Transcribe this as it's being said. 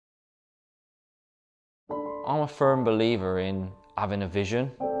I'm a firm believer in having a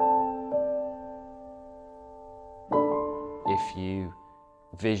vision. If you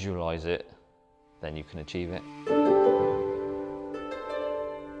visualize it, then you can achieve it.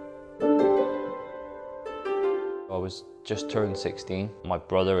 I was just turned 16. My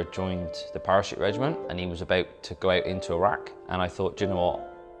brother had joined the parachute regiment and he was about to go out into Iraq. And I thought, do you know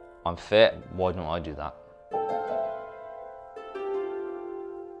what? I'm fit, why don't I do that?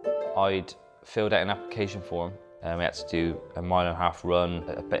 I'd filled out an application form. We had to do a 1.5 mile run,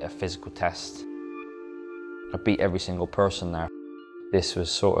 a bit of physical test. I beat every single person there. This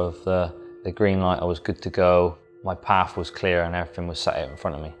was sort of the green light. I was good to go. My path was clear and everything was set out in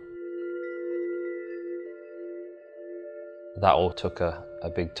front of me. That all took a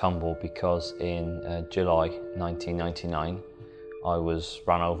big tumble because in July 1999, I was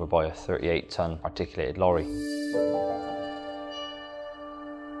run over by a 38-ton articulated lorry.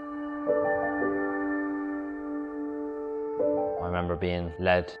 I remember being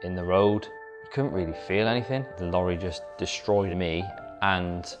led in the road. I couldn't really feel anything. The lorry just destroyed me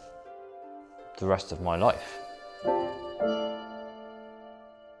and the rest of my life.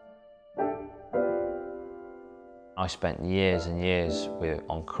 I spent years and years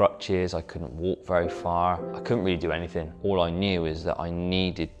on crutches. I couldn't walk very far. I couldn't really do anything. All I knew is that I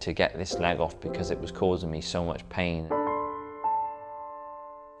needed to get this leg off because it was causing me so much pain.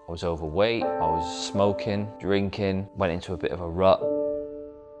 I was overweight, I was smoking, drinking, went into a bit of a rut.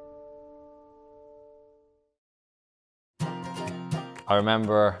 I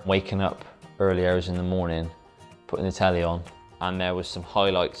remember waking up early hours in the morning, putting the telly on, and there was some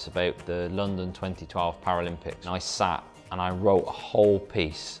highlights about the London 2012 Paralympics. And I sat and I wrote a whole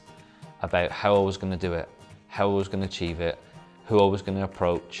piece about how I was going to do it, how I was going to achieve it, who I was going to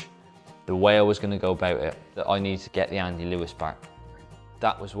approach, the way I was going to go about it, that I needed to get the Andy Lewis back.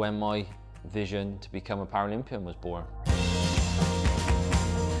 That was when my vision to become a Paralympian was born.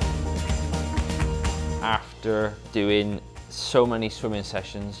 After doing so many swimming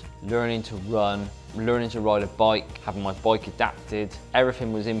sessions, learning to run, learning to ride a bike, having my bike adapted,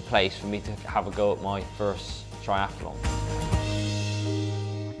 everything was in place for me to have a go at my first triathlon.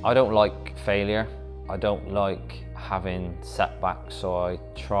 I don't like failure. I don't like having setbacks, so I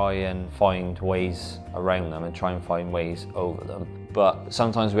try and find ways around them and try and find ways over them. But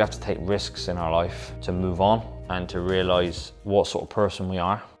sometimes we have to take risks in our life to move on and to realise what sort of person we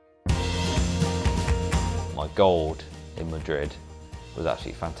are. My gold in Madrid was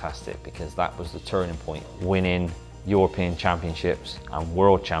absolutely fantastic because that was the turning point. Winning European Championships and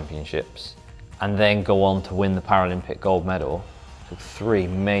World Championships and then go on to win the Paralympic gold medal. So 3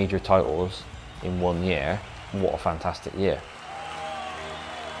 major titles in 1 year. What a fantastic year.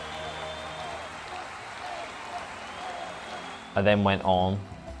 I then went on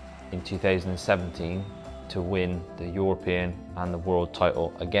in 2017 to win the European and the world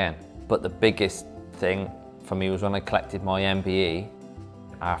title again. But the biggest thing for me was when I collected my MBE.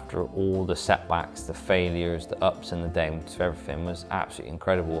 After all the setbacks, the failures, the ups and the downs, everything was absolutely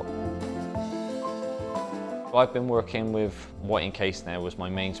incredible. I've been working with White & Case now as my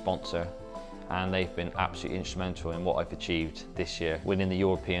main sponsor, and they've been absolutely instrumental in what I've achieved this year, winning the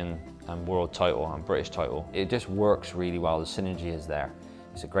European and world title and British title. It just works really well, the synergy is there.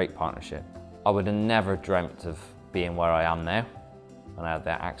 It's a great partnership. I would have never dreamt of being where I am now when I had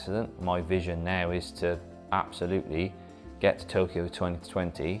that accident. My vision now is to absolutely get to Tokyo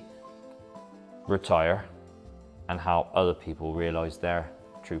 2020, retire, and help other people realise their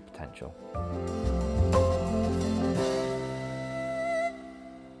true potential.